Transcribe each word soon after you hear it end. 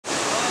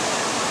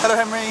Hello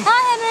Henry. Hi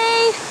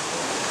Henry.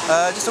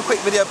 Just a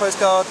quick video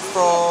postcard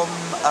from,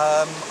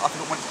 I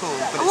forgot what it's called.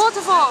 But A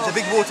waterfall. It's a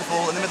big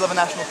waterfall in the middle of a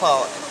national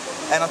park.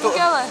 And I thought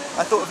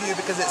of you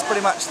because it's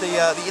pretty much the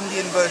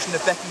Indian version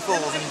of Becky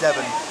Falls in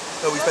Devon,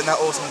 where we spent that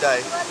awesome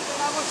day.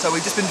 So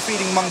we've just been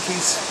feeding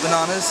monkeys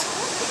bananas,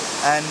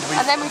 and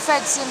then we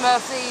fed some of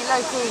the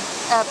local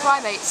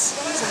primates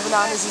some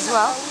bananas as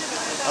well.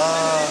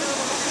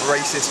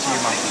 Racist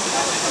humour.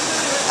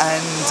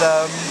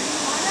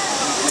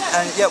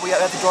 And yeah, we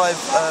had to drive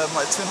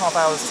like 2.5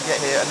 hours to get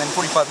here, and then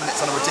 45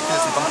 minutes on a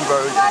ridiculously bumpy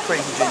road in a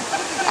crazy jeep.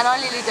 And I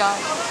nearly died.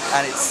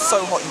 And it's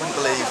so hot you wouldn't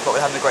believe, but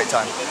we're having a great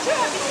time.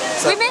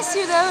 So, we miss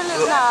you though,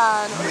 little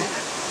man.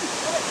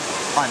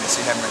 I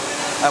miss you, Henry.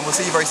 And we'll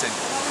see you very soon.